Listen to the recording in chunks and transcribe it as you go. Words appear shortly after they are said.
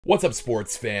What's up,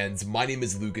 sports fans? My name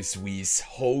is Lucas Weiss,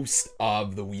 host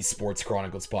of the Weesesports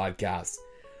Chronicles podcast.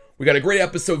 We got a great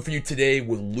episode for you today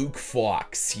with Luke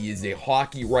Fox. He is a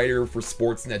hockey writer for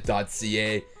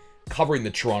Sportsnet.ca, covering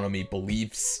the Toronto Maple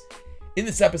Leafs. In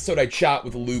this episode, I chat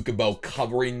with Luke about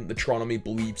covering the Toronto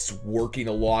Maple Leafs, working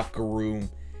a locker room,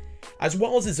 as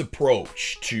well as his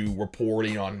approach to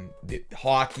reporting on the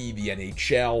hockey, the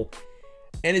NHL,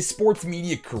 and his sports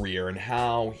media career, and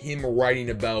how him writing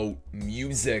about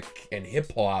music and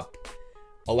hip-hop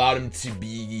allowed him to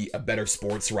be a better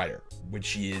sports writer, which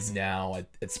he is now at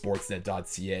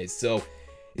Sportsnet.ca. So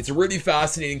it's a really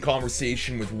fascinating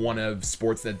conversation with one of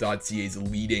Sportsnet.ca's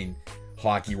leading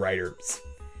hockey writers.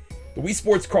 The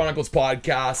Weesports Chronicles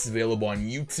podcast is available on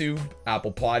YouTube,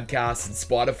 Apple Podcasts, and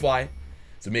Spotify.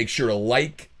 So make sure to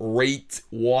like, rate,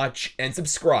 watch, and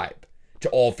subscribe to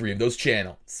all three of those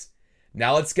channels.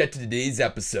 Now let's get to today's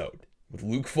episode with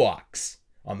Luke Fox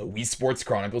on the Weesports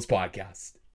Chronicles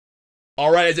podcast.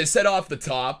 All right, as I said off the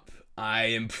top, I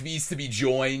am pleased to be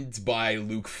joined by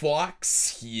Luke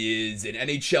Fox. He is an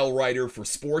NHL writer for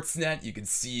Sportsnet. You can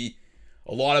see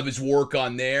a lot of his work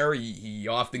on there. He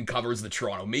often covers the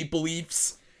Toronto Maple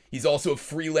Leafs. He's also a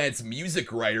freelance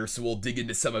music writer, so we'll dig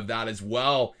into some of that as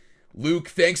well. Luke,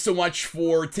 thanks so much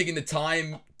for taking the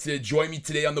time to join me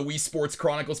today on the Weesports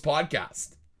Chronicles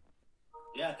podcast.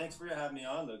 Yeah, thanks for having me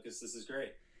on, Lucas. This is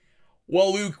great.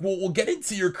 Well, Luke, we'll get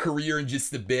into your career in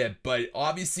just a bit, but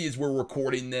obviously as we're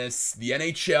recording this, the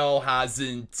NHL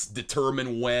hasn't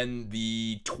determined when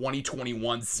the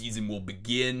 2021 season will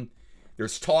begin.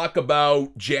 There's talk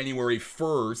about January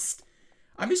 1st.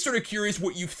 I'm just sort of curious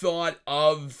what you've thought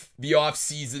of the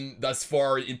offseason thus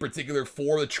far, in particular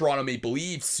for the Toronto Maple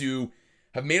Leafs, who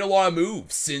have made a lot of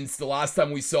moves since the last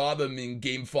time we saw them in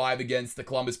Game 5 against the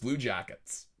Columbus Blue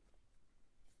Jackets.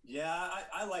 Yeah,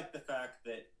 I like the fact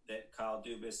that Kyle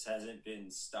Dubas hasn't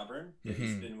been stubborn, that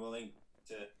he's been willing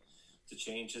to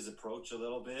change his approach a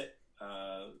little bit.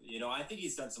 I think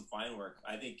he's done some fine work.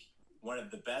 I think one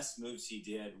of the best moves he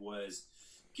did was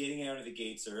getting out of the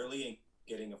gates early and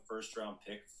getting a first-round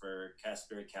pick for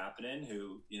Kasperi Kapanen,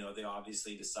 who, they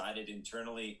obviously decided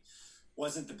internally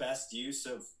wasn't the best use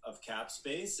of cap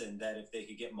space, and that if they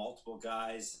could get multiple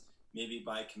guys, maybe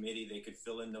by committee, they could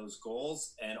fill in those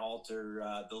goals and alter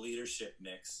the leadership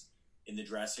mix in the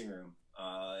dressing room.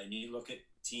 And you look at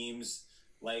teams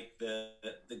like the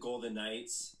Golden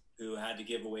Knights, who had to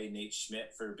give away Nate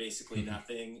Schmidt for basically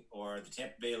nothing, or the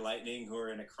Tampa Bay Lightning, who are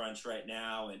in a crunch right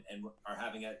now and are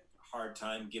having a hard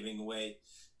time giving away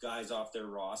guys off their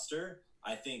roster.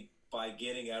 I think by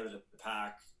getting out of the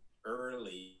pack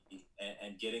early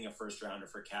and getting a first rounder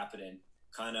for Kapanen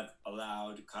kind of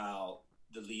allowed Kyle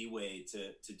the leeway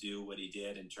to do what he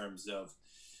did in terms of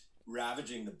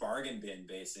ravaging the bargain bin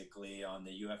basically on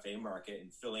the UFA market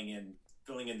and filling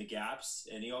in the gaps.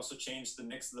 And he also changed the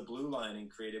mix of the blue line and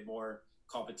created more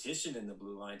competition in the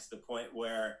blue line, to the point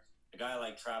where a guy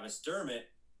like Travis Dermott,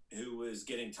 who was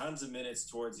getting tons of minutes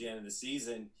towards the end of the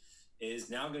season, is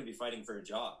now going to be fighting for a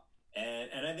job.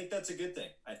 And I think that's a good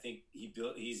thing. I think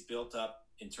he's built up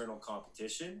internal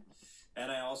competition. And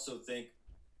I also think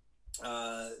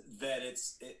that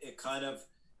it kind of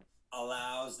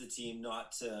allows the team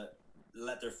not to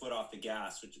let their foot off the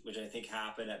gas, which I think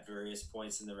happened at various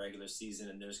points in the regular season.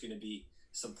 And there's going to be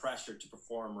some pressure to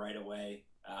perform right away.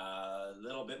 A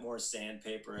little bit more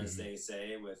sandpaper, as they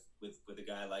say, with a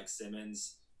guy like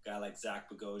Simmons, a guy like Zach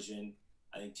Bogosian.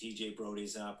 I think TJ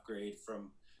Brody's an upgrade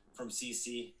from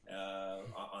CC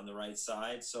on the right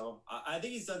side. So I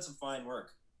think he's done some fine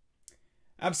work.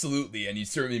 Absolutely, and you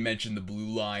certainly mentioned the blue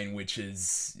line, which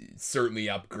is certainly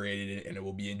upgraded, and it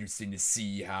will be interesting to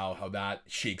see how that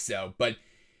shakes out. But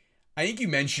I think you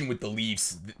mentioned with the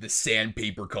Leafs the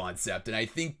sandpaper concept, and I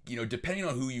think, depending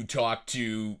on who you talk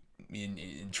to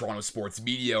in Toronto sports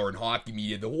media or in hockey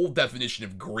media, the whole definition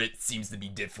of grit seems to be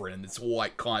different, and this whole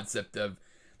concept of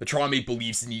the Toronto Maple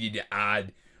Leafs needing to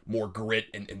add more grit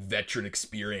and veteran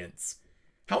experience.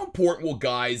 How important will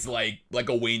guys like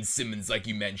a Wayne Simmons, like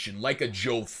you mentioned, like a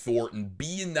Joe Thornton,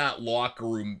 be in that locker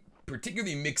room,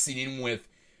 particularly mixing in with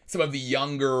some of the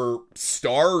younger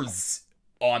stars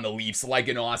on the Leafs, like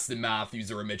an Austin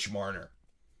Matthews or a Mitch Marner?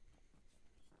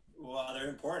 Well, they're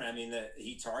important. I mean,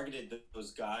 he targeted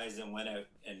those guys and went out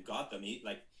and got them.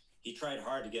 He tried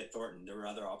hard to get Thornton. There were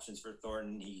other options for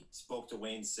Thornton. He spoke to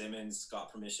Wayne Simmons,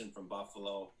 got permission from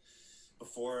Buffalo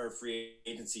before free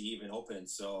agency even opened.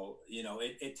 So,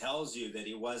 it tells you that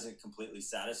he wasn't completely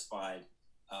satisfied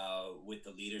with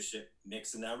the leadership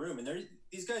mix in that room. And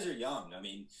these guys are young. I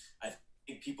mean, I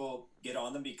think people get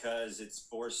on them because it's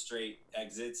 4 straight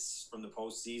exits from the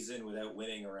postseason without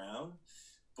winning around.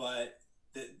 But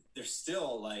they're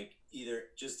still like either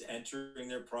just entering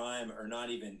their prime or not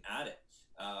even at it.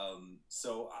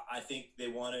 So I think they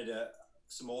wanted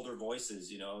some older voices,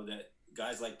 that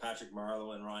guys like Patrick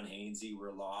Marleau and Ron Hainsey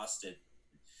were lost and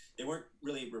they weren't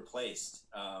really replaced.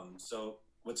 So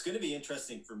what's going to be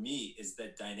interesting for me is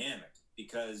that dynamic,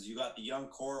 because you got the young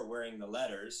core wearing the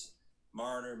letters,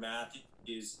 Marner,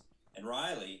 Matthews, and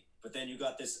Riley, but then you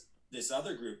got this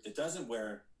other group that doesn't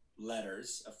wear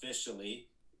letters officially,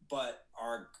 but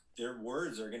their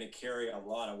words are going to carry a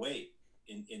lot of weight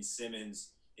in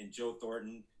Simmons, in Joe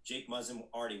Thornton. Jake Muzzin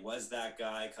already was that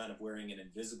guy, kind of wearing an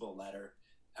invisible letter.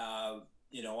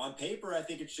 On paper, I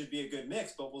think it should be a good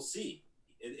mix, but we'll see.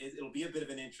 It'll be a bit of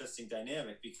an interesting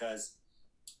dynamic because,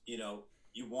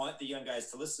 you want the young guys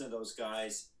to listen to those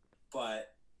guys,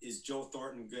 but is Joe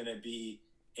Thornton going to be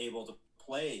able to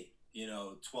play,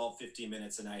 12, 15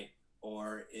 minutes a night,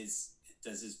 or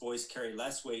does his voice carry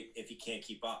less weight if he can't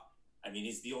keep up? I mean,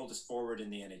 he's the oldest forward in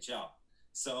the NHL.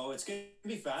 So it's going to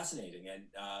be fascinating. And,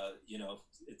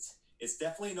 it's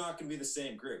definitely not going to be the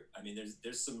same group. I mean,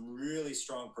 there's some really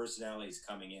strong personalities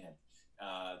coming in,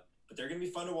 but they're going to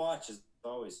be fun to watch as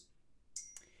always.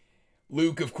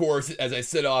 Luke, of course, as I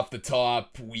said off the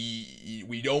top,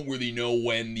 we don't really know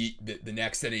when the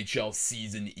next NHL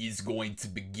season is going to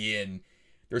begin.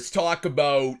 There's talk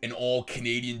about an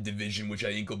all-Canadian division, which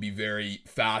I think will be very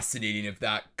fascinating if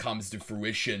that comes to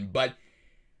fruition. But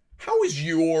how is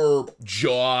your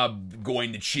job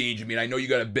going to change? I mean, I know you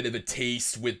got a bit of a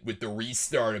taste with the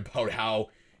restart about how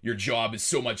your job is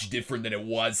so much different than it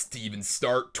was to even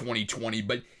start 2020.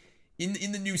 But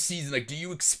in the new season, like, do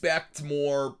you expect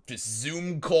more just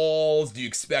Zoom calls? Do you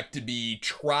expect to be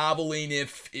traveling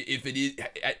if it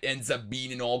ends up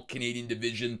being an all-Canadian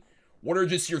division? What are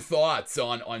just your thoughts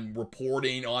on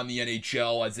reporting on the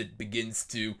NHL as it begins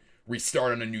to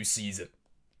restart on a new season?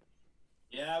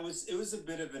 Yeah, it was a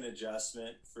bit of an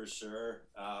adjustment for sure,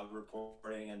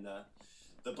 reporting in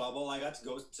the bubble. I got to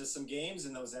go to some games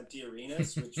in those empty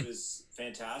arenas, which was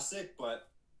fantastic, but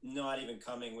not even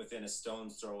coming within a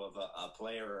stone's throw of a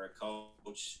player or a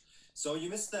coach. So you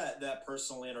miss that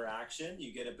personal interaction.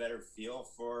 You get a better feel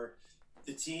for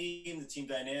the team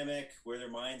dynamic, where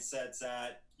their mindset's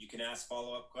at. You can ask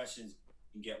follow-up questions.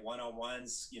 You can get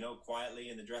one-on-ones, quietly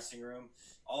in the dressing room.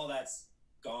 All that's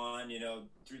gone.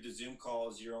 Through the Zoom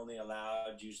calls, you're only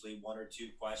allowed usually one or two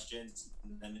questions,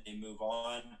 and then they move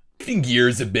on. Shifting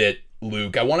gears a bit,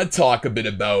 Luke, I want to talk a bit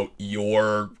about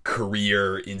your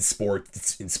career in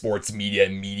sports media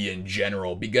and media in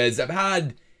general, because I've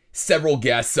had several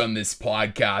guests on this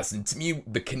podcast, and to me,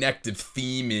 the connective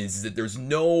theme is that there's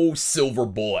no silver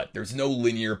bullet. There's no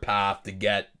linear path to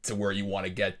get to where you want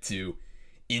to get to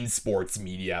in sports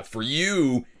media. For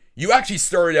you, you actually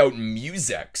started out in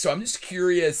music, so I'm just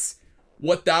curious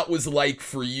what that was like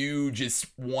for you, just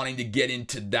wanting to get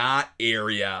into that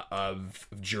area of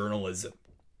journalism.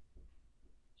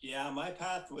 Yeah, my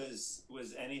path was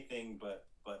anything but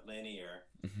linear.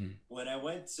 Mm-hmm. When I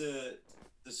went to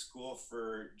the school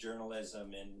for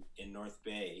journalism in North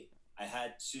Bay, I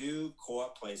had two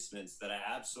co-op placements that I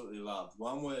absolutely loved.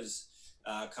 One was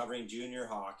covering junior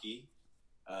hockey,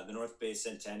 the North Bay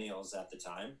Centennials at the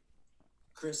time.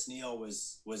 Chris Neal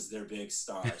was their big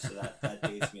star, so that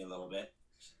dates me a little bit.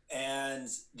 And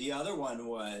the other one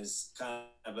was kind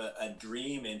of a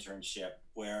dream internship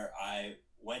where I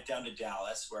went down to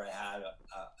Dallas, where I had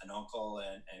an uncle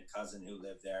and cousin who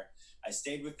lived there. I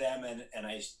stayed with them and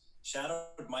I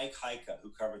shadowed Mike Heika,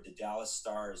 who covered the Dallas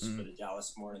Stars for the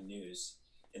Dallas Morning News.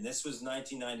 And this was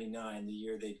 1999, the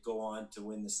year they'd go on to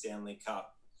win the Stanley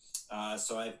Cup.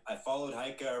 So I followed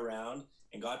Heika around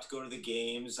and got to go to the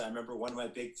games. I remember one of my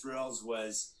big thrills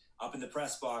was up in the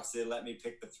press box. They let me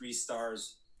pick the 3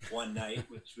 stars one night,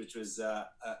 which was a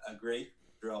great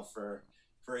thrill for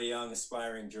a young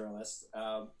aspiring journalist.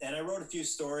 And I wrote a few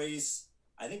stories.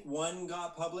 I think one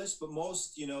got published, but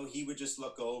most, he would just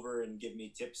look over and give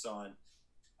me tips on.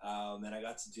 And I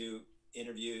got to do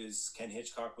interviews. Ken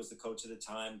Hitchcock was the coach at the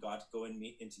time, got to go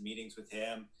into meetings with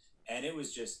him. And it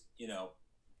was just,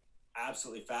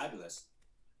 absolutely fabulous.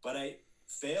 But I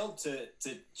failed to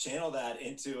channel that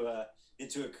into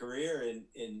a career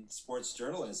in sports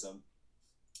journalism.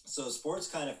 So sports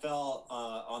kind of fell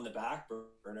on the back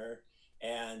burner.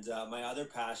 And my other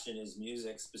passion is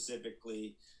music,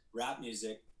 specifically rap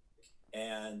music.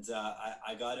 And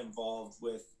I got involved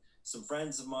with some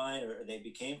friends of mine, or they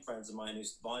became friends of mine, who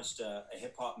launched a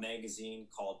hip hop magazine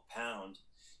called Pound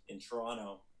in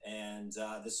Toronto. And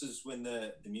this was when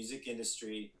the music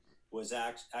industry was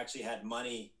actually had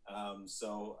money.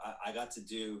 So I got to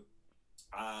do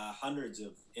hundreds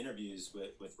of interviews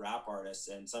with rap artists,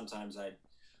 and sometimes I'd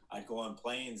I'd go on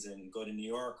planes and go to New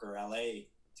York or LA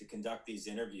to conduct these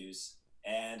interviews.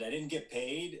 And I didn't get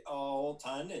paid a whole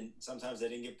ton, and sometimes I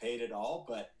didn't get paid at all,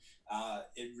 but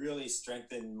it really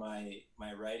strengthened my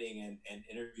writing and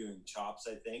interviewing chops,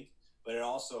 I think. But it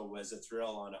also was a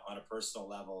thrill on a personal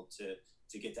level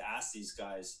to get to ask these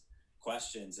guys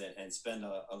questions and spend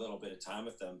a little bit of time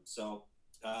with them. So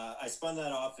I spun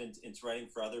that off into writing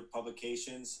for other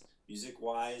publications.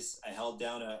 Music-wise, I held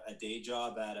down a day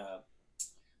job at a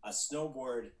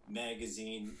snowboard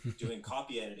magazine doing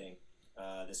copy editing.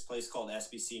 This place called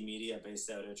SBC Media, based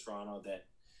out of Toronto, that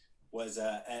was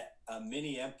a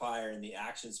mini empire in the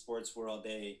action sports world.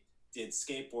 They did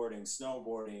skateboarding,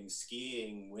 snowboarding,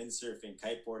 skiing, windsurfing,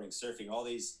 kiteboarding, surfing, all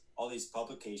these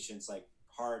publications, like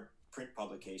hard print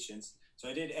publications. So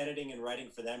I did editing and writing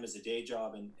for them as a day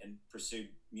job and pursued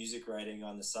music writing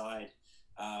on the side.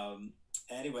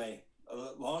 Anyway,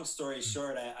 long story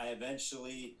short, I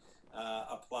eventually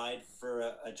applied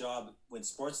for a job when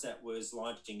Sportsnet was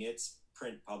launching its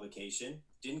print publication.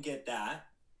 Didn't get that,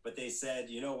 but they said,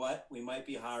 you know what, we might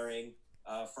be hiring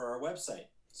for our website.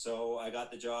 So I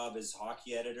got the job as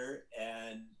hockey editor,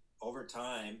 and over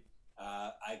time,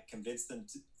 I convinced them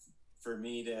for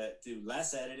me to do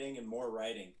less editing and more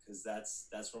writing, because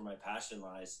that's where my passion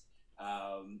lies.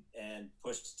 And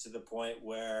pushed to the point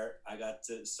where I got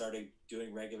to started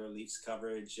doing regular Leafs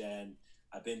coverage, and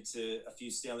I've been to a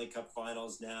few Stanley Cup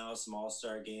finals now, some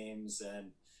All-Star games,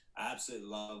 and I absolutely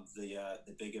love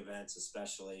the big events,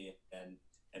 especially,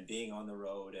 and being on the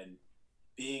road and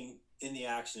being in the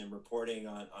action and reporting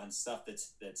on stuff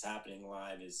that's happening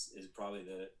live is probably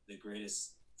the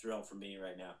greatest thrill for me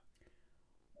right now.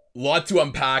 Lot to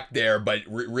unpack there, but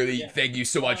really thank you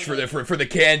so much for the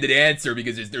candid answer,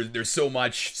 because there's so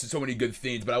many good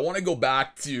things. But I want to go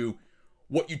back to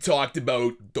what you talked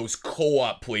about, those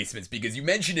co-op placements, because you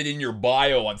mentioned it in your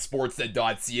bio on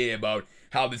Sportsnet.ca about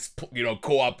how this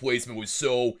co-op placement was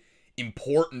so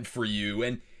important for you.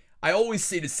 And I always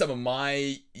say to some of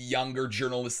my younger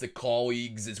journalistic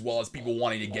colleagues, as well as people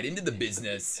wanting to get into the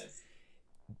business,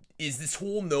 is this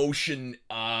whole notion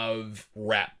of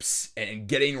reps and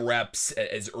getting reps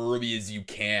as early as you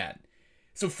can.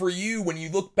 So for you, when you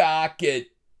look back at,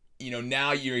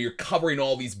 now you're covering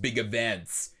all these big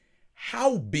events,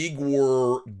 how big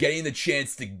were getting the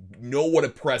chance to know what a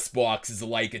press box is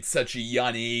like at such a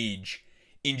young age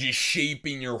in just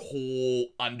shaping your whole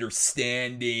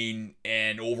understanding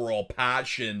and overall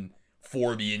passion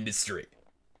for the industry?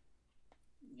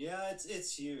 Yeah,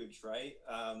 it's huge, right?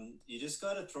 You just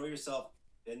got to throw yourself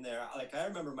in there. Like, I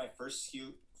remember my first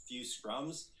few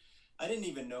scrums, I didn't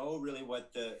even know really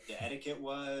what the etiquette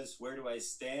was. Where do I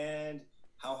stand?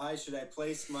 How high should I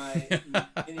place my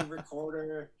mini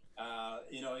recorder?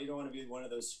 You don't want to be one of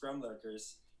those scrum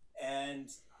lurkers. And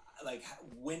like,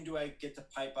 when do I get to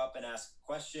pipe up and ask a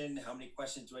question? How many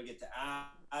questions do I get to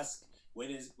ask?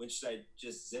 When should I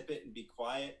just zip it and be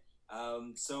quiet?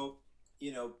 So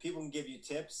people can give you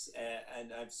tips,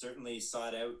 and I've certainly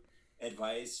sought out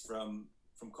advice from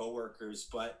coworkers,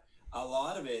 but a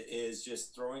lot of it is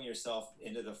just throwing yourself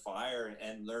into the fire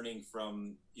and learning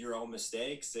from your own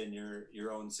mistakes and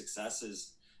your own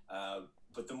successes.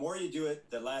 But the more you do it,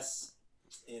 the less,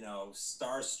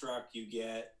 starstruck you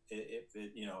get. If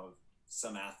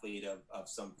some athlete of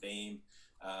some fame,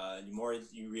 the more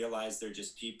you realize they're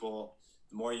just people,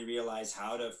 the more you realize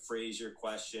how to phrase your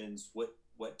questions,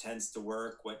 what tends to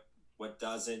work, what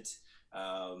doesn't.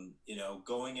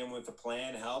 Going in with a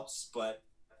plan helps, but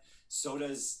so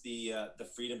does the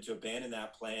freedom to abandon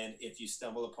that plan if you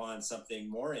stumble upon something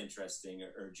more interesting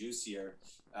or juicier,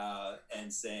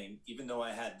 and saying, even though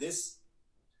I had this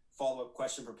follow-up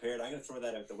question prepared, I'm going to throw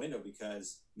that out the window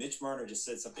because Mitch Marner just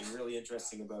said something really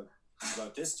interesting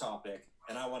about this topic,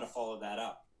 and I want to follow that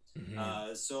up.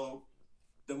 Mm-hmm. So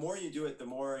the more you do it, the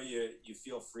more you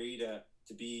feel free to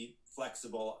be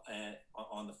flexible and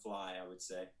on the fly, I would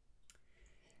say.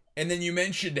 And then you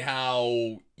mentioned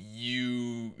how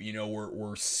you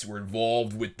were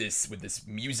involved with this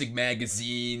music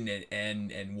magazine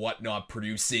and whatnot,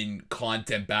 producing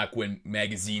content back when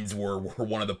magazines were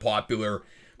one of the popular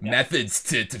methods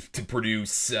to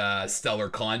produce stellar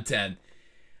content.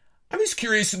 I'm just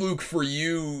curious, Luke, for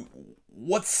you,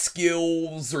 what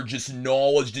skills or just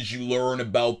knowledge did you learn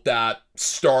about that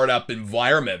startup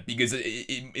environment? Because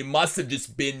it must have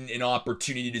just been an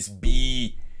opportunity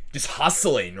to just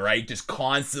hustling, right? Just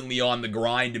constantly on the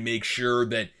grind to make sure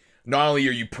that not only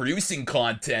are you producing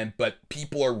content, but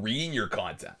people are reading your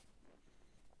content.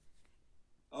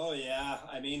 Oh, yeah.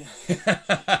 I mean, we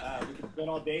could spend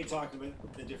all day talking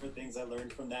about the different things I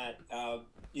learned from that. I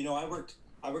worked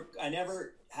I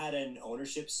never had an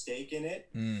ownership stake in it,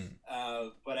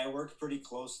 but I worked pretty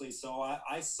closely. So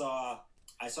I saw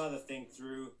the thing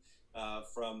through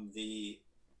from the,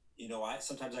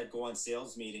 sometimes I'd go on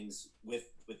sales meetings with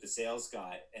the sales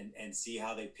guy and see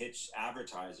how they pitch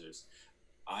advertisers.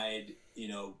 I'd,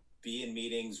 be in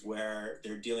meetings where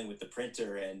they're dealing with the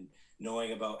printer and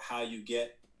knowing about how you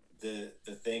get the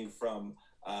thing from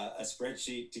a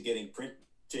spreadsheet to getting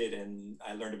printed. And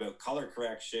I learned about color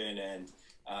correction and,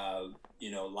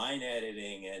 line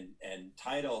editing and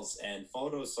titles and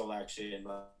photo selection,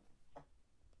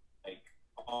 like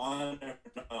on and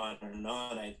on and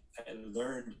on. I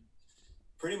learned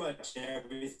pretty much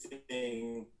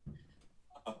everything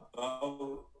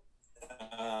about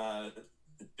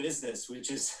the business,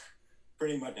 which is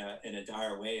pretty much in a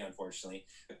dire way, unfortunately.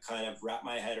 I kind of wrapped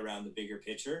my head around the bigger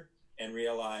picture and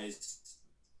realized,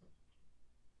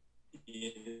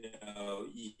 yes,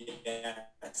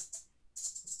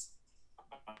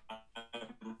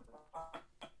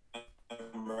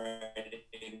 I'm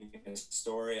writing a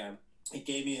story. It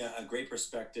gave me a great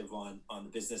perspective on the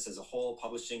business as a whole,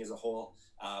 publishing as a whole,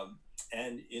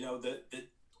 and the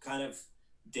kind of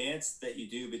dance that you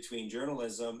do between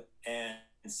journalism and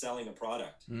selling a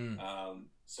product.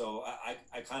 So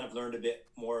I kind of learned a bit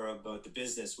more about the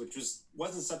business, which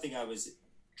wasn't something I was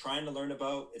trying to learn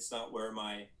about. It's not where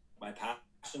my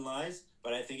passion lies,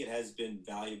 but I think it has been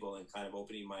valuable in kind of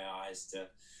opening my eyes to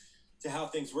how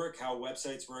things work, how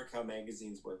websites work, how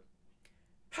magazines work.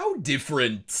 How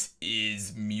different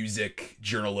is music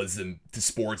journalism to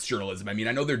sports journalism? I mean,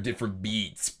 I know they're different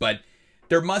beats, but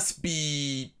there must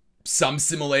be some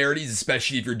similarities,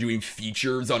 especially if you're doing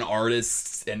features on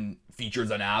artists and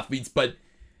features on athletes, but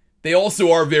they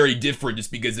also are very different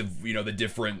just because of, the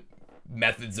different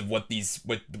methods of what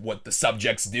the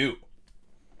subjects do.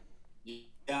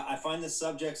 Yeah, I find the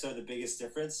subjects are the biggest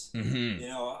difference.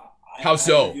 How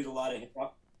so? I interviewed a lot of hip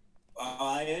hop.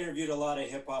 I interviewed a lot of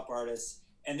hip hop artists,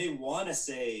 and they want to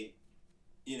say,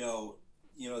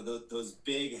 those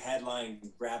big headline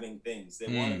grabbing things. They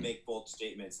want to make bold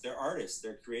statements. They're artists.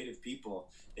 They're creative people.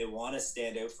 They want to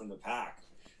stand out from the pack.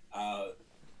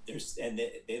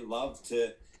 They love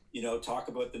to, talk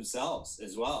about themselves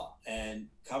as well. And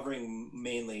covering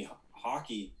mainly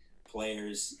hockey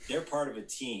players, they're part of a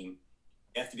team.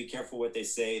 You have to be careful what they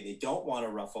say. They don't want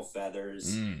to ruffle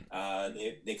feathers.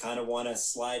 They kind of want to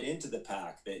slide into the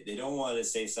pack. They don't want to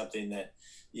say something that,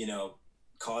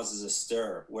 causes a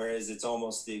stir, whereas it's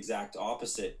almost the exact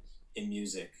opposite in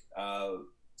music.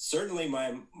 Certainly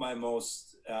my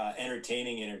most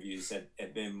entertaining interviews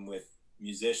have been with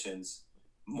musicians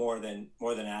more than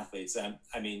athletes. I'm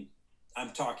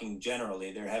talking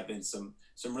generally. There have been some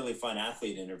really fun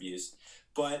athlete interviews,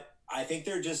 but I think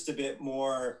they're just a bit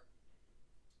more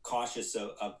cautious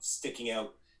of sticking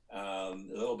out, a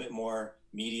little bit more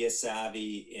media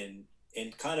savvy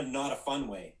in kind of not a fun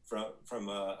way from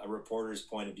a reporter's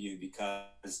point of view,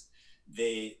 because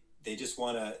they just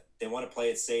want to play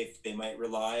it safe. They might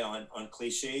rely on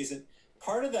cliches, and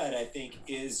part of that, I think,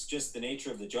 is just the nature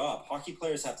of the job. Hockey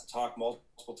players have to talk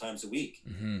multiple times a week.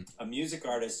 A music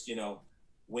artist,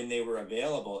 when they were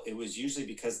available, it was usually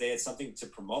because they had something to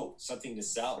promote, something to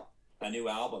sell, a new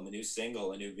album, a new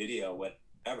single, a new video,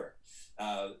 whatever.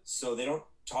 So they don't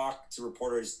talk to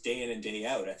reporters day in and day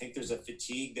out. I think there's a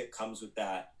fatigue that comes with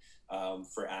that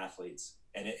for athletes,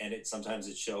 and it sometimes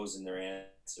it shows in their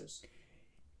answers.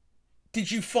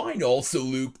 Did you find also,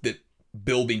 Luke, that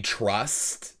building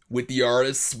trust with the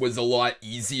artists was a lot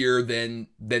easier than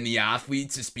the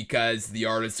athletes, just because the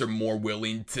artists are more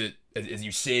willing to, as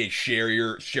you say, share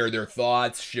their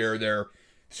thoughts, share their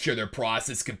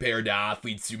process, compared to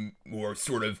athletes who are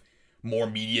sort of more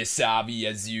media savvy,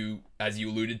 as you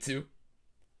alluded to?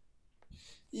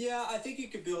 Yeah, I think you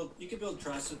could build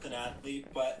trust with an athlete,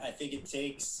 but I think it's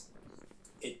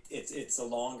a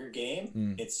longer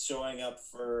game. It's showing up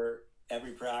for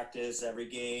every practice, every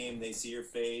game. They see your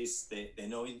face. They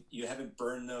know you haven't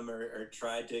burned them or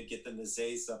tried to get them to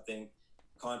say something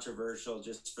controversial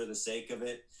just for the sake of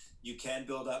it. You can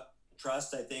build up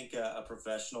trust. I think a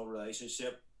professional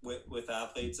relationship with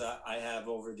athletes I have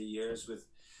over the years with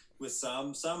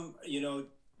some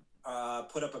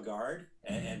put up a guard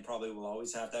and probably will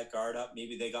always have that guard up.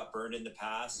 Maybe they got burned in the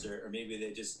past, or maybe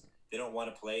they don't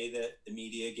want to play the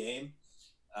media game.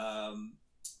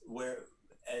 Where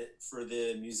for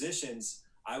the musicians,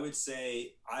 I would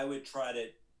say I would try to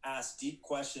ask deep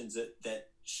questions that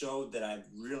showed that I've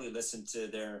really listened to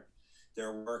their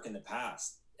work in the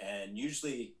past. And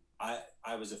usually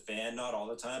I was a fan, not all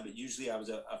the time, but usually I was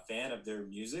a fan of their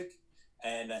music.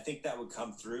 And I think that would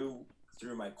come through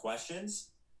my questions.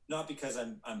 not because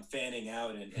I'm fanning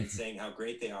out and saying how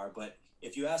great they are, but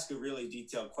if you ask a really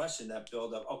detailed question, that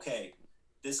build up, okay,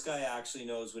 this guy actually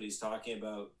knows what he's talking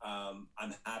about.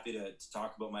 I'm happy to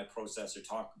talk about my process or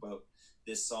talk about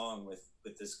this song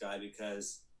with this guy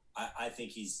because I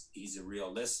think he's a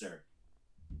real listener.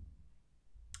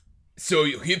 So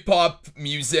hip hop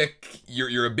music,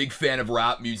 you're a big fan of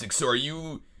rap music. So are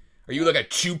you like a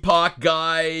Tupac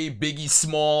guy, Biggie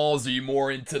Smalls? Are you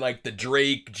more into like the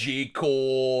Drake, J.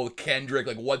 Cole, Kendrick?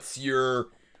 Like what's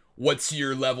your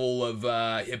level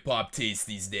of hip hop taste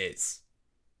these days?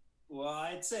 Well,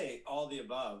 I'd say all the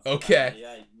above. Okay.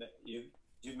 Yeah,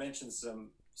 you mentioned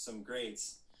some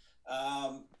greats.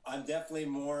 I'm definitely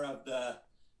more of the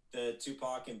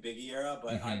Tupac and Biggie era,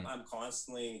 but I'm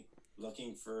constantly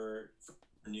looking for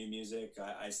new music.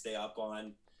 I stay up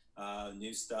on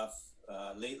new stuff.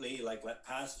 Lately, like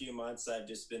past few months, I've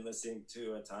just been listening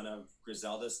to a ton of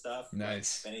Griselda stuff.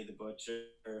 Nice. Like Benny the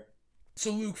Butcher.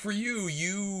 So Luke, for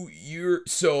you're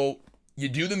so you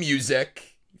do the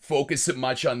music, focus it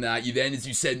much on that. You then, as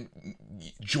you said,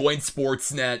 joined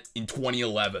Sportsnet in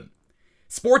 2011.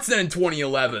 Sportsnet in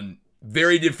 2011,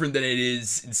 very different than it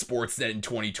is in Sportsnet in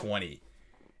 2020.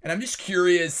 And I'm just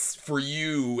curious for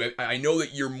you, I know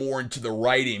that you're more into the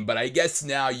writing, but I guess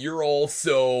now you're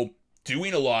also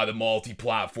doing a lot of the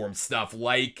multi-platform stuff,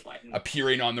 like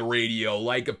appearing on the radio,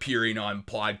 like appearing on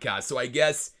podcasts. So I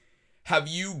guess, have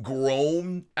you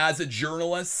grown as a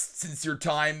journalist since your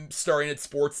time starting at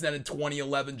Sportsnet in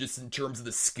 2011, just in terms of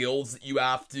the skills that you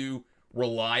have to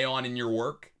rely on in your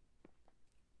work?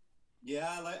 Yeah,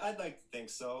 I'd like to think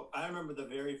so. I remember the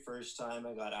very first time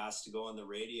I got asked to go on the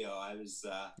radio. I was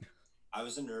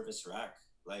a nervous wreck.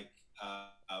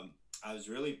 I was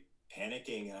really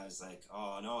panicking, and I was like,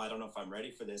 "Oh no, I don't know if I'm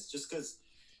ready for this." Just because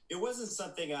it wasn't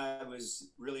something I was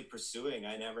really pursuing.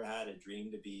 I never had a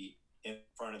dream to be in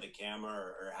front of the camera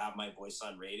or have my voice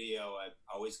on radio. I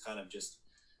always kind of just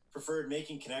preferred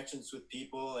making connections with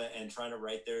people and trying to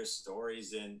write their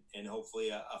stories in hopefully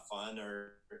a fun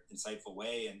or insightful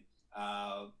way.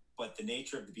 But the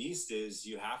nature of the beast is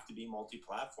you have to be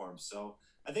multi-platform. So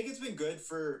I think it's been good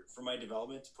for my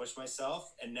development to push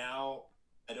myself. And now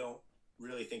I don't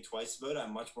really think twice about it.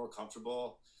 I'm much more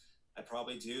comfortable. I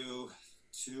probably do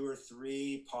 2 or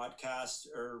 3 podcast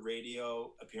or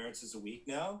radio appearances a week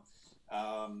now.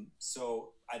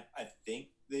 So I think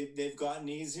they've gotten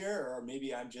easier, or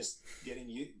maybe I'm just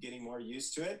getting more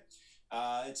used to it.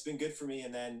 It's been good for me.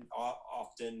 And then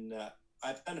often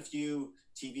I've done a few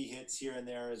TV hits here and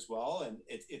there as well. And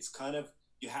it's kind of,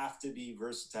 you have to be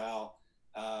versatile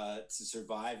to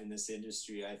survive in this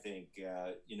industry. I think,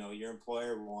 your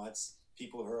employer wants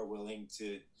people who are willing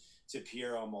to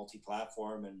appear on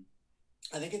multi-platform. And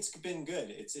I think it's been good.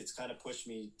 It's kind of pushed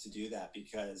me to do that,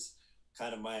 because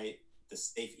kind of the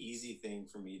safe, easy thing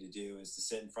for me to do is to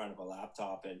sit in front of a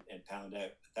laptop and pound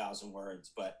out 1,000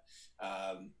 words. But,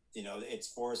 it's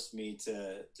forced me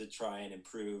to try and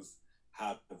improve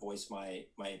how to voice my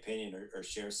opinion or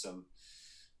share some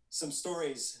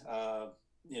stories,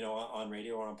 on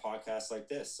radio or on podcasts like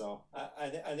this. So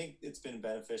I think it's been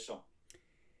beneficial.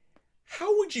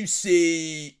 How would you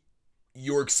say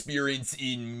your experience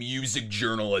in music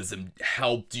journalism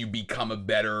helped you become a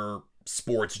better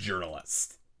sports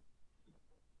journalist?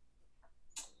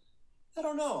 I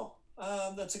don't know.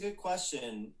 That's a good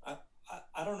question.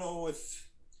 I don't know if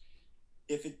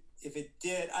it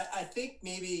did. I think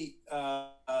maybe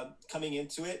coming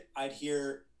into it, I'd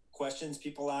hear questions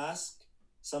people ask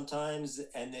sometimes,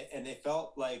 and they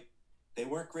felt like they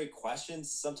weren't great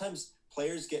questions. Sometimes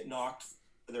players get knocked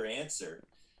for their answer,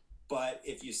 but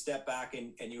if you step back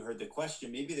and you heard the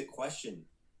question, maybe the question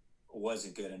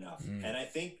wasn't good enough. And I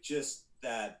think just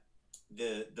that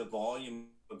the volume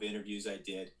of interviews I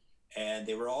did, and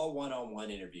they were all one-on-one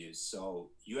interviews. So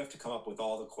you have to come up with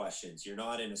all the questions. You're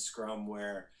not in a scrum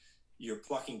where you're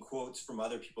plucking quotes from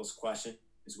other people's questions,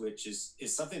 which is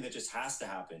something that just has to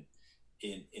happen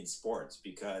in sports,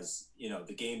 because,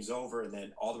 the game's over and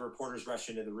then all the reporters rush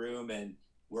into the room and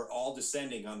we're all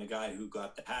descending on the guy who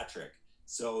got the hat trick.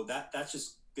 So that's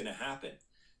just going to happen.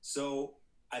 So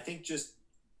I think just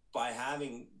by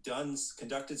having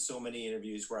conducted so many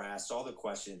interviews where I asked all the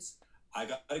questions, I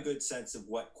got a good sense of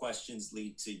what questions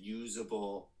lead to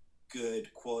usable,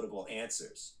 good, quotable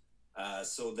answers.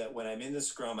 So that when I'm in the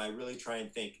scrum, I really try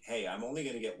and think, hey, I'm only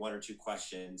going to get 1 or 2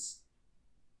 questions.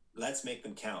 Let's make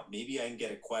them count. Maybe I can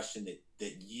get a question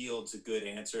that yields a good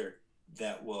answer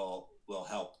that will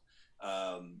help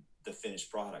the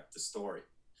finished product, the story.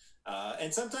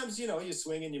 And sometimes, you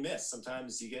swing and you miss.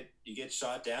 Sometimes you get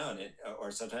shot down,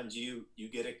 or sometimes you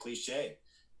get a cliche.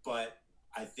 But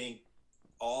I think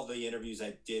all the interviews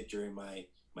I did during my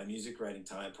my music writing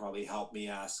time probably helped me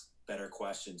ask better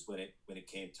questions when it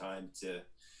came time to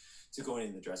going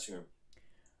in the dressing room.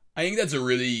 I think that's a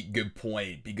really good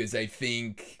point, because I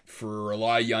think for a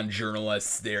lot of young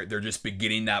journalists, they're just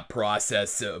beginning that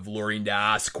process of learning to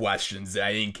ask questions. And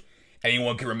I think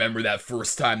anyone can remember that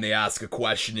first time they ask a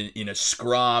question in a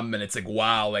scrum, and it's like,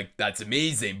 wow, like that's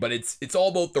amazing. But it's all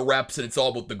about the reps, and it's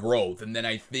all about the growth. And then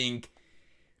I think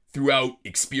throughout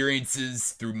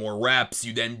experiences, through more reps,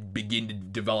 you then begin to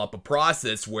develop a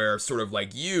process where, sort of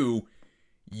like you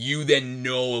then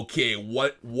know, okay,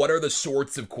 what are the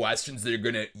sorts of questions that are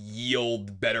going to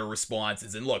yield better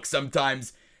responses. And look,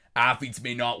 sometimes athletes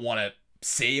may not want to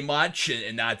say much,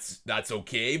 and that's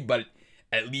okay, but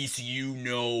at least you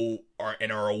know and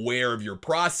are aware of your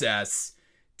process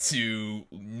to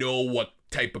know what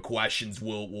type of questions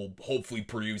will hopefully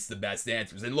produce the best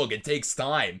answers. And look, it takes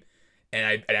time,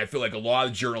 and I feel like a lot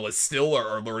of journalists still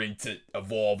are learning to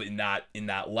evolve in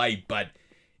that light, but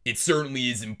it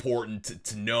certainly is important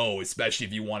to know, especially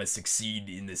if you want to succeed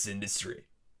in this industry.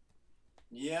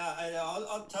 Yeah,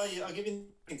 I'll tell you. I'll give you an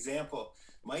example.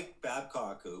 Mike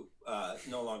Babcock, who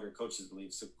no longer coaches the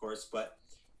Leafs, of course, but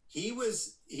he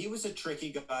was a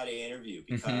tricky guy to interview,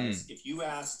 because if you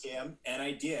asked him, and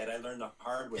I learned the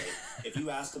hard way. If you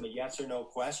asked him a yes or no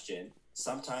question,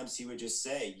 sometimes he would just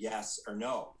say yes or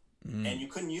no, and you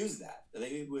couldn't use that.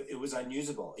 It was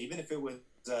unusable, even if it was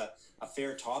a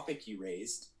fair topic you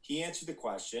raised. He answered the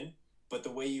question, but the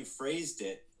way you phrased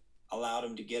it allowed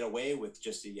him to get away with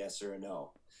just a yes or a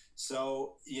no.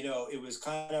 So, it was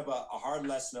kind of a hard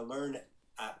lesson to learn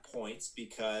at points,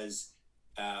 because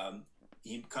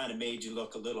he kind of made you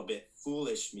look a little bit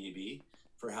foolish, maybe,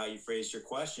 for how you phrased your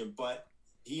question, but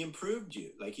he improved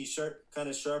you. Like, he kind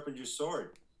of sharpened your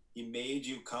sword. He made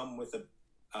you come with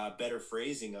a better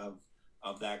phrasing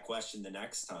of that question the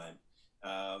next time.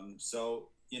 So,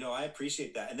 I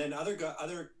appreciate that. And then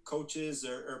other coaches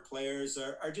or players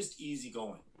are just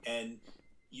easygoing. And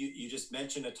you just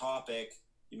mention a topic,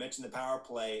 you mention the power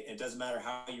play, and it doesn't matter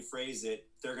how you phrase it,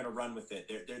 they're going to run with it.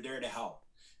 They're there to help.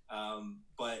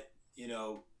 But,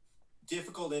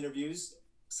 difficult interviews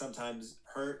sometimes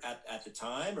hurt at the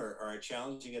time, or are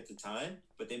challenging at the time,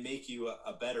 but they make you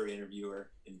a better interviewer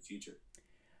in the future.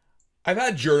 I've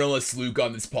had journalists, Luke,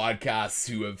 on this podcast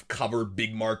who have covered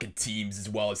big market teams as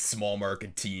well as small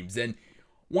market teams. And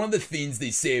one of the things they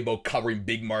say about covering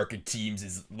big market teams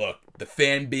is, look, the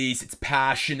fan base, it's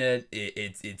passionate.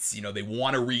 It's they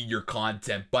want to read your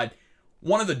content. But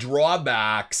one of the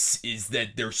drawbacks is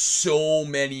that there's so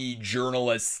many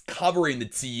journalists covering the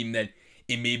team that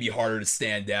it may be harder to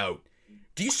stand out.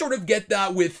 Do you sort of get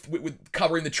that with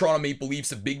covering the Toronto Maple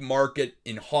Leafs, a big market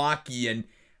in hockey? And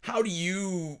how do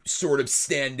you sort of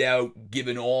stand out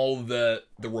given all the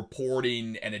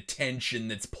reporting and attention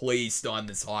that's placed on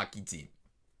this hockey team?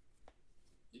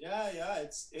 Yeah,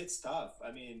 it's tough.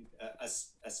 I mean,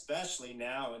 especially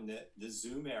now in the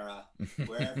Zoom era,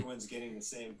 where everyone's getting the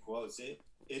same quotes,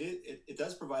 it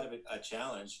does provide a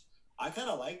challenge. I kind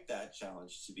of like that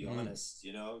challenge, to be honest.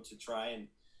 To try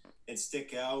and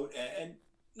stick out, and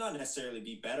not necessarily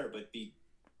be better, but be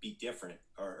different,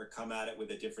 or come at it with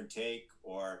a different take,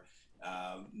 or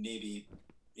maybe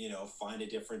find a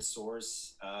different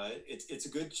source. It's a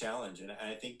good challenge, and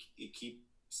I think it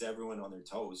keeps everyone on their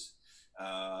toes.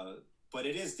 But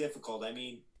it is difficult. I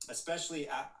mean, especially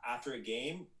after a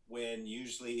game, when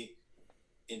usually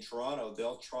in Toronto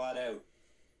they'll trot out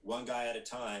one guy at a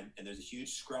time, and there's a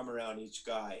huge scrum around each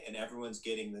guy, and everyone's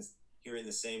hearing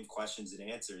the same questions and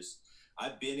answers.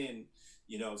 I've been in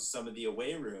some of the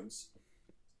away rooms,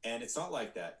 and it's not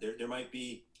like that. There might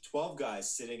be 12 guys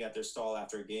sitting at their stall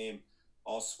after a game,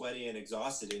 all sweaty and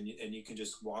exhausted, and you can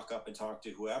just walk up and talk to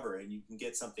whoever, and you can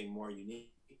get something more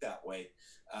unique that way.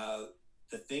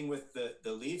 The thing with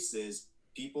the Leafs is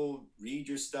people read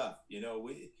your stuff.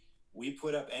 We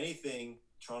put up anything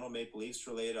Toronto Maple Leafs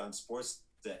related on Sportsnet,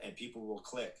 and people will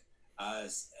click.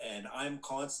 And I'm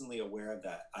constantly aware of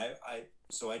that.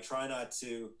 So I try not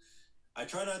to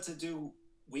do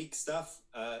weak stuff.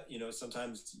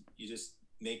 Sometimes you just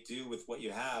make do with what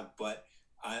you have, but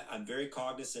I'm very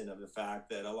cognizant of the fact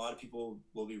that a lot of people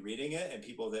will be reading it, and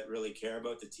people that really care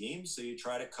about the team. So you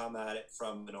try to come at it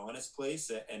from an honest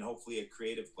place, and hopefully a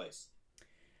creative place.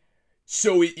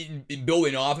 So in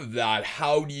building off of that,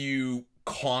 how do you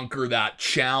conquer that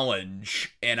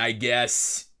challenge? And I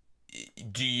guess,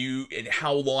 and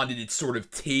how long did it sort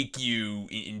of take you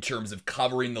in terms of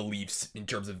covering the Leafs, in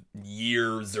terms of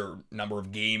years or number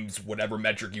of games, whatever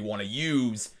metric you want to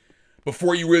use,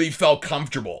 before you really felt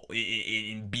comfortable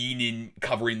in being in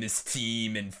covering this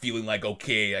team and feeling like,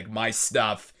 okay, like my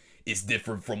stuff is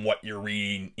different from what you're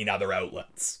reading in other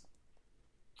outlets?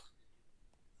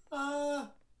 I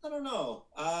don't know.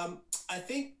 I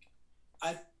think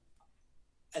I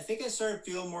I think I started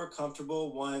feeling more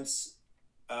comfortable once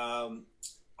um,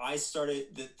 I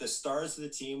started. The stars of the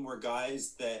team were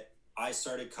guys that I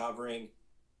started covering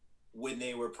when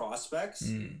they were prospects.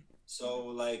 Mm. So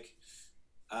like,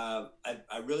 I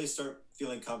really started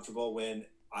feeling comfortable when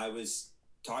I was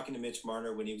talking to Mitch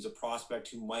Marner when he was a prospect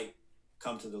who might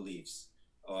come to the Leafs,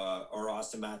 or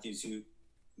Austin Matthews who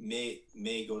may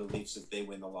go to the Leafs if they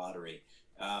win the lottery.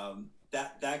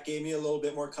 That gave me a little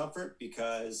bit more comfort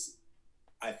because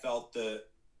I felt the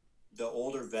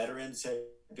older veterans had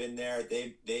been there.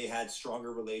 They had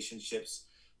stronger relationships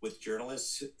with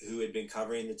journalists who had been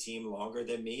covering the team longer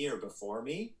than me or before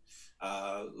me.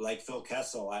 Like Phil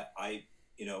Kessel, I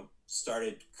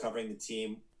started covering the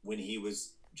team when he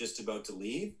was just about to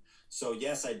leave. So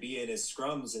yes, I'd be in his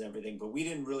scrums and everything, but we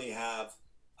didn't really have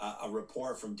a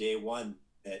rapport from day one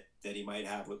that he might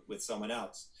have with someone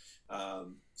else.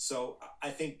 So I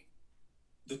think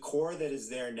the core that is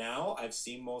there now, I've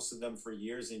seen most of them for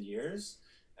years and years.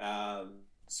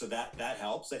 So that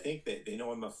helps. I think that they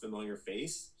know I'm a familiar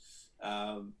face.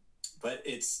 But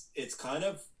it's kind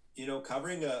of,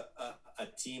 covering a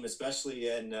team, especially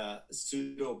in a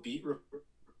pseudo beat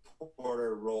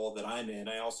reporter role that I'm in.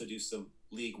 I also do some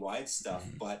league wide stuff,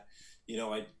 but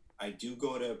I do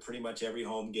go to pretty much every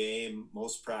home game,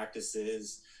 most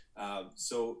practices.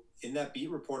 So in that beat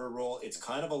reporter role, it's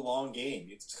kind of a long game.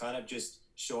 It's kind of just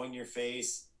showing your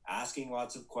face, asking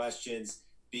lots of questions,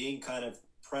 being kind of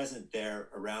present there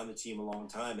around the team a long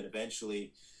time. And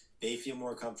eventually they feel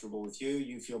more comfortable with you.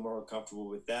 You feel more comfortable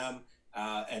with them.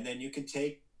 And then you can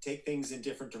take things in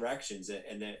different directions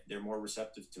and they're more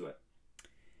receptive to it.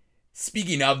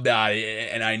 Speaking of that,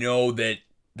 and I know that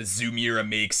the Zoom era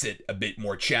makes it a bit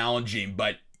more challenging,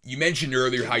 but you mentioned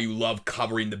earlier how you love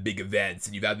covering the big events,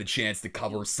 and you've had the chance to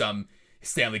cover some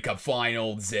Stanley Cup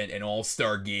Finals and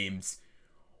All-Star games.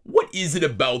 What is it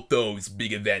about those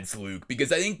big events, Luke?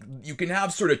 Because I think you can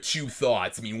have sort of two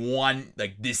thoughts. I mean, one,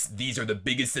 like these are the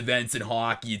biggest events in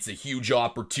hockey. It's a huge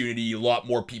opportunity. A lot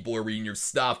more people are reading your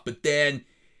stuff. But then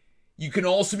you can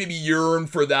also maybe yearn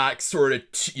for that sort of,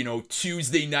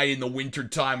 Tuesday night in the winter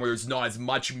time where there's not as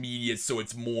much media, so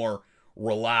it's more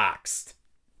relaxed.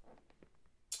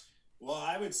 Well,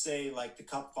 I would say like the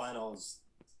Cup Finals,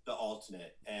 the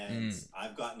ultimate, and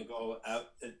I've gotten to go out.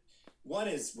 One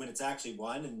is when it's actually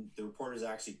won and the reporters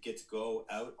actually get to go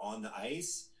out on the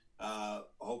ice.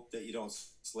 Hope that you don't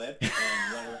slip and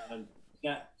run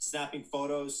around, snapping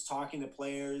photos, talking to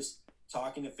players,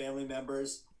 talking to family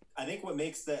members. I think what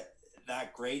makes that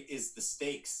great is the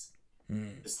stakes.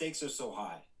 The stakes are so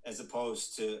high as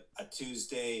opposed to a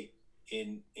Tuesday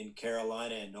in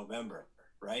Carolina in November,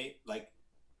 right? Like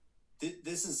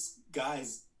this is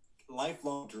guys'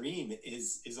 lifelong dream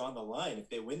is on the line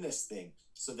if they win this thing.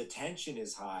 So the tension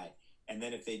is high, and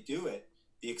then if they do it,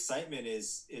 the excitement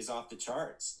is off the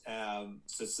charts.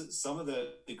 So some of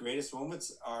the greatest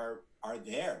moments are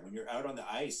there when you're out on the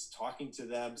ice, talking to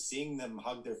them, seeing them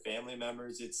hug their family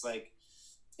members. It's like,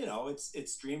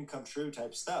 it's dream come true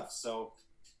type stuff. So,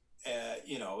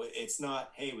 it's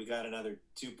not, hey, we got another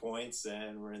 2 points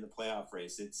and we're in the playoff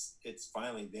race. It's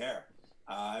finally there.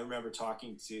 I remember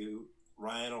talking to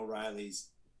Ryan O'Reilly's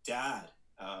dad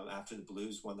after the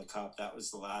Blues won the Cup. That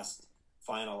was the last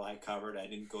final I covered. I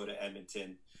didn't go to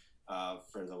Edmonton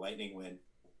for the Lightning win.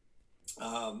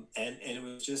 And it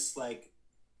was just like,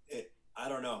 I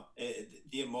don't know,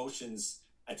 the emotions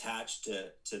attached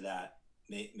to that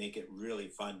make it really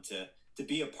fun to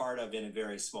be a part of in a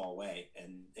very small way.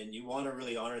 And you want to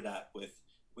really honor that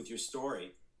with your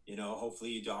story. Hopefully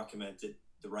you document it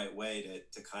the right way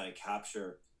to kind of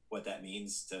capture what that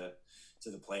means to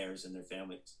the players and their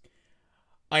families.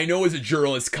 I know as a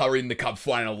journalist covering the Cup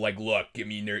final, like, look,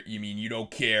 you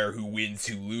don't care who wins,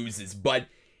 who loses, but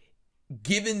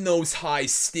given those high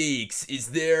stakes, is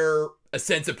there a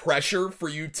sense of pressure for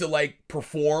you to like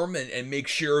perform and make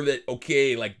sure that,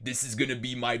 okay, like this is going to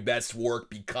be my best work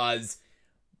because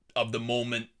of the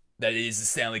moment that is the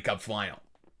Stanley Cup final?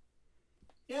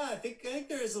 Yeah, I think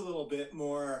there is a little bit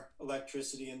more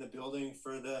electricity in the building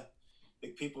for the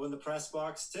people in the press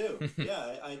box too.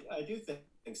 Yeah, I do think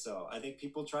so. I think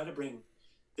people try to bring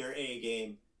their A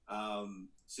game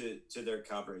to their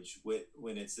coverage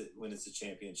when it's a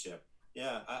championship.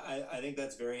 Yeah, I think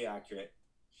that's very accurate,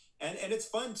 and it's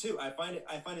fun too. I find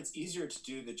it's easier to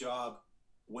do the job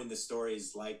when the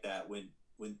story's like that, when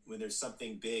there's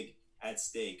something big at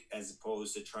stake, as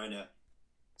opposed to trying to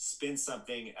spin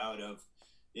something out of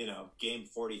game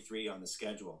 43 on the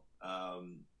schedule.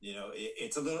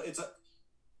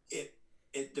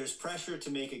 There's pressure to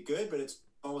make it good, but it's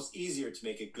almost easier to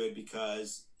make it good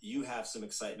because you have some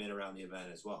excitement around the event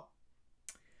as well.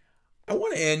 I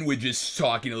want to end with just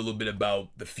talking a little bit about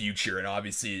the future. And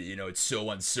obviously, it's so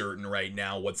uncertain right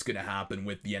now what's going to happen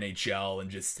with the NHL and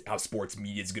just how sports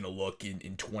media is going to look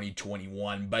in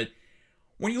 2021. But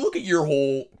when you look at your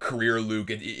whole career, Luke,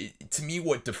 to me,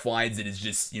 what defines it is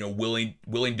just, willing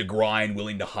to grind,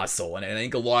 willing to hustle. And I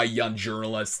think a lot of young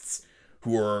journalists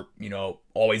who are,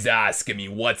 always ask,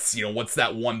 what's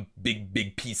that one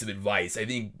big piece of advice? I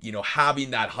think,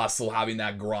 having that hustle, having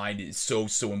that grind is so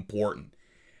important.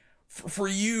 For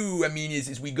you,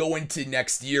 as we go into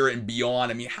next year and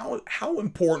beyond, how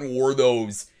important were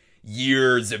those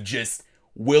years of just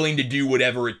willing to do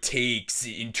whatever it takes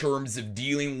in terms of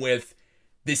dealing with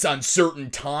this uncertain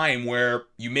time where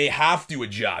you may have to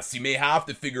adjust, you may have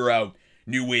to figure out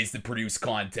new ways to produce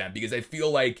content? Because I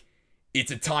feel like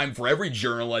it's a time for every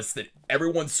journalist that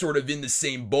everyone's sort of in the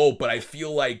same boat, but I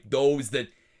feel like those that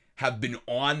have been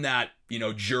on that,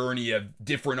 journey of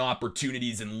different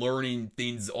opportunities and learning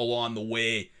things along the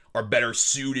way are better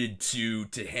suited to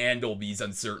handle these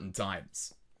uncertain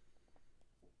times.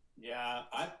 Yeah,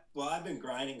 I've been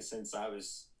grinding since I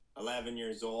was 11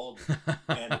 years old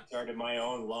and started my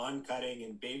own lawn cutting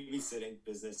and babysitting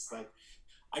business. Like,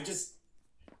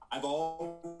 I've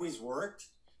always worked.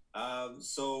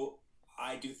 So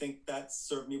I do think that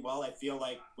served me well. I feel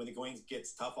like when the going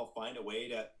gets tough, I'll find a way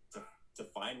to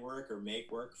find work or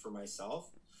make work for myself.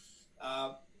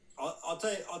 I'll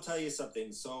tell you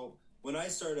something. So when I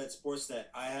started at Sportsnet,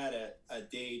 I had a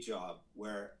day job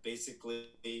where basically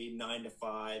 9 to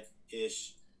 5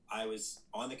 ish, I was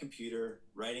on the computer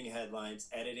writing headlines,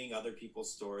 editing other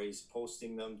people's stories,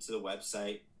 posting them to the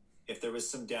website. If there was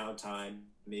some downtime,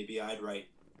 maybe I'd write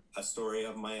a story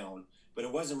of my own, but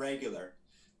it wasn't regular.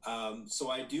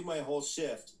 So I do my whole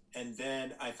shift, and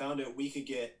then I found out we could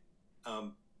get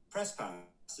press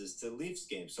passes to the Leafs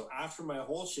game. So after my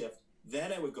whole shift,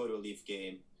 then I would go to a Leaf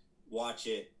game, watch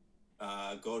it,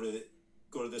 go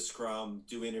to the scrum,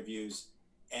 do interviews,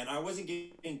 and I wasn't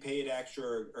getting paid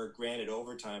extra or granted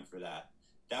overtime for that.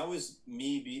 That was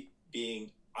me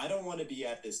being, I don't want to be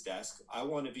at this desk. I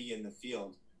want to be in the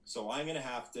field. So I'm going to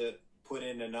have to put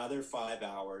in another 5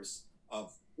 hours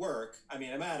of work. I'm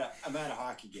at a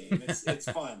hockey game.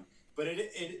 It's fun, but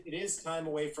it is time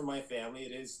away from my family.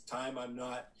 It is time I'm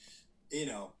not,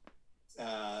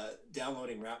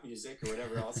 downloading rap music or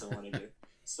whatever else I want to do.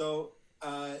 So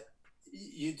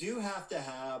you do have to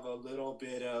have a little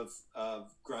bit of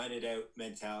grinded out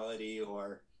mentality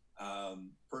or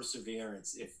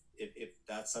perseverance if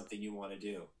that's something you want to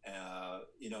do.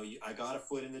 I got a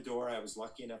foot in the door. I was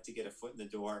lucky enough to get a foot in the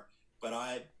door, but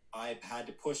I've had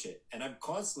to push it, and I'm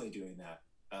constantly doing that.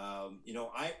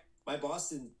 My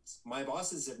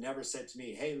bosses have never said to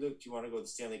me, "Hey, Luke, do you want to go to the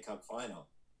Stanley Cup final?"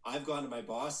 I've gone to my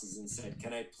bosses and said,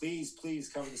 "Can I please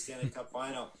cover the Stanley Cup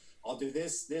final? I'll do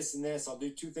this, and this. I'll do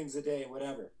 2 things a day,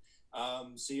 whatever."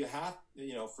 So you have,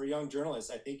 for young journalists,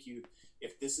 I think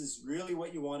if this is really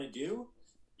what you want to do,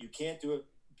 you can't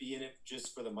be in it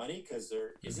just for the money, because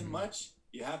there isn't much.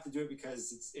 You have to do it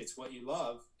because it's what you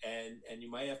love, and you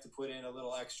might have to put in a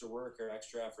little extra work or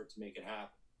extra effort to make it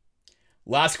happen.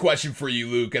 Last question for you,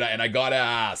 Luke, and I gotta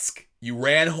ask. You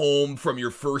ran home from your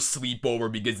first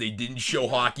sleepover because they didn't show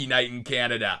Hockey Night in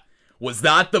Canada. Was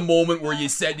that the moment where you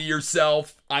said to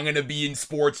yourself, "I'm going to be in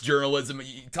sports journalism"?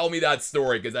 Tell me that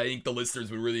story, because I think the listeners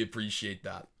would really appreciate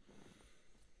that.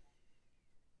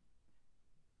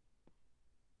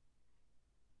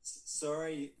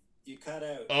 Sorry, you cut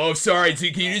out. Oh, sorry.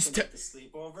 Can you just the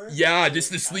sleepover? Yeah,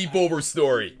 just the sleepover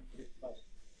story.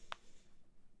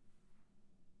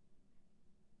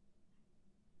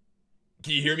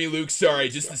 Can you hear me, Luke? Sorry,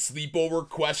 just the sleepover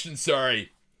question.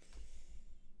 Sorry.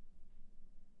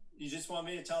 You just want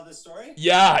me to tell this story?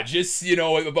 Yeah, just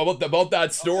about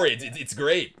that story. Okay. It's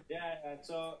great.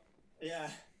 So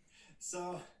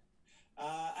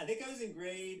I think I was in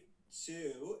grade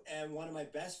 2, and one of my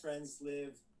best friends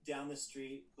lived down the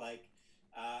street. I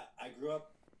grew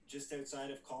up just outside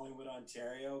of Collingwood,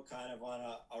 Ontario, kind of on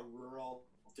a rural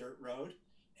dirt road,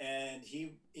 and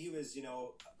he was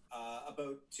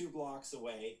about 2 blocks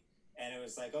away, and it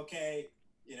was like, okay,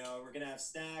 we're gonna have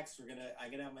snacks. I'm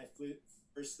gonna have my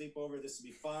first sleepover. This will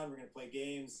be fun. We're gonna play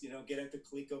games. Get out the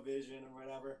ColecoVision or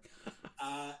whatever.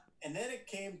 And then it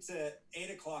came to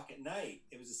 8 o'clock at night.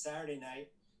 It was a Saturday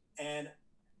night, and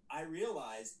I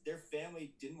realized their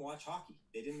family didn't watch hockey.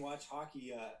 They didn't watch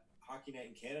Hockey Night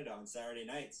in Canada on Saturday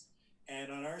nights.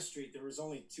 And on our street, there was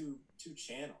only two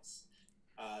channels.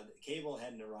 The cable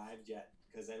hadn't arrived yet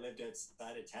because I lived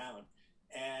outside of town,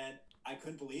 and I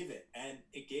couldn't believe it. And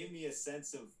it gave me a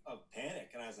sense of panic.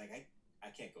 And I was like, I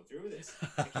can't go through this.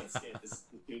 I can't stay at this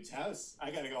dude's house.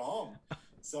 I got to go home.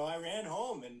 So I ran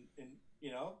home, and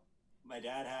you know, my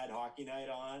dad had hockey night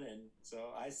on, and so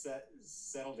I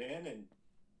settled in, and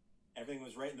everything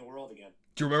was right in the world again.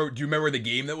 Do you remember the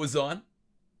game that was on?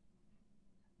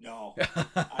 No,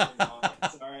 I don't know.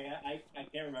 Sorry, I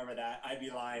can't remember that. I'd be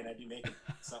lying. I'd be making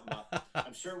something up.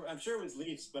 I'm sure it was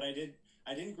Leafs, but I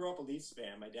didn't grow up a Leafs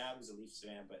fan. My dad was a Leafs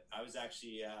fan, but I was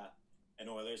actually an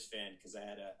Oilers fan because I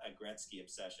had a Gretzky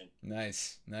obsession.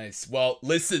 Nice. Well,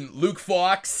 listen, Luke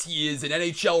Fox, he is an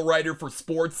NHL writer for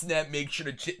Sportsnet. Make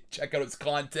sure to check out his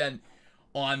content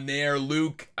on there.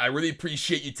 Luke, I really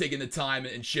appreciate you taking the time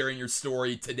and sharing your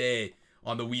story today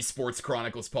on the Weesports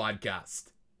Chronicles podcast.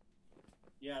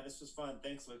 Yeah, this was fun.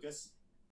 Thanks, Lucas.